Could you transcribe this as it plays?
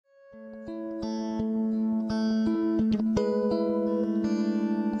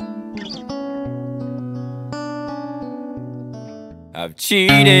I've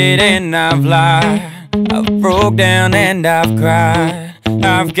cheated and I've lied, I've broke down and I've cried.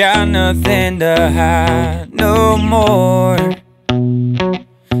 I've got nothing to hide no more.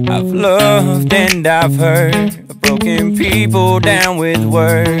 I've loved and I've hurt, broken people down with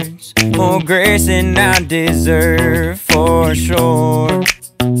words, more grace than I deserve for sure.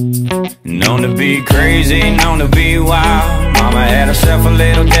 Known to be crazy, known to be wild. Mama had herself a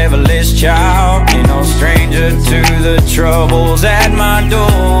little devilish child. Ain't no stranger to the troubles at my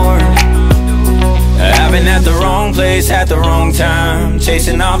door. I've been at the wrong place at the wrong time,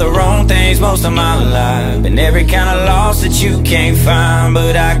 chasing all the wrong things most of my life. Been every kind of loss that you can't find,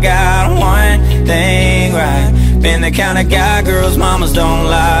 but I got one thing right. Been the kind of guy girls mamas don't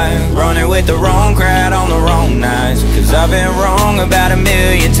like, running with the wrong crowd on the wrong nights. Cause I've been wrong about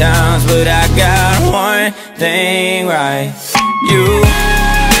 1,000,000 times, but I got one thing right. You,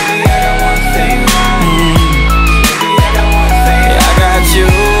 baby, I got one thing right. Baby, I got one thing right. I got you.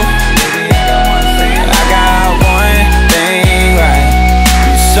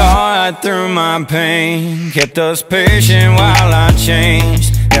 Through my pain, kept us patient while I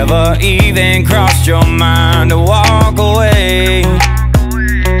changed. Never even crossed your mind to walk away.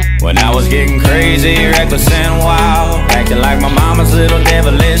 When I was getting crazy, reckless and wild, acting like my mama's little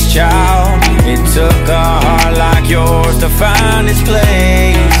devilish child. It took a heart like yours to find its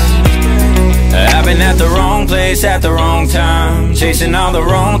place. I've been at the wrong place at the wrong time, chasing all the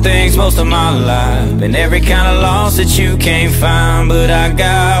wrong things most of my life. Been every kind of loss that you can't find, but I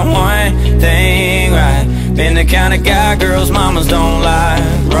got one thing right. Been the kind of guy girls mamas don't like,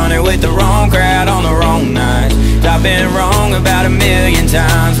 running with the wrong crowd on the wrong nights. I've been wrong about 1,000,000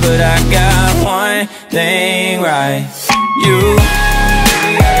 times, but I got one thing right. You,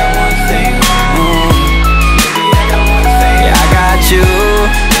 baby, I got one thing right. Baby, I got one thing. Yeah, I got you.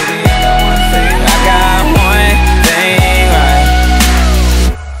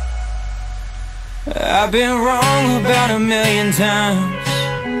 I've been wrong about 1,000,000 times,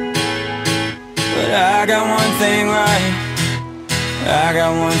 but I got one thing right. I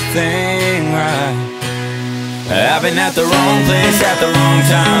got one thing right. I've been at the wrong place at the wrong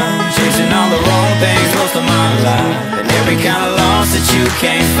time, chasing all the wrong things most of my life. And every kind of loss that you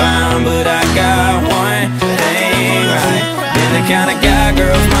can't find, but I got one thing right. Been the kind of guy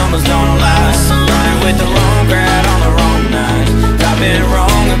girls mamas don't like, running with the wrong crowd on the wrong night. I've been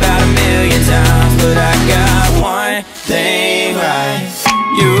wrong about 1,000,000 times, but I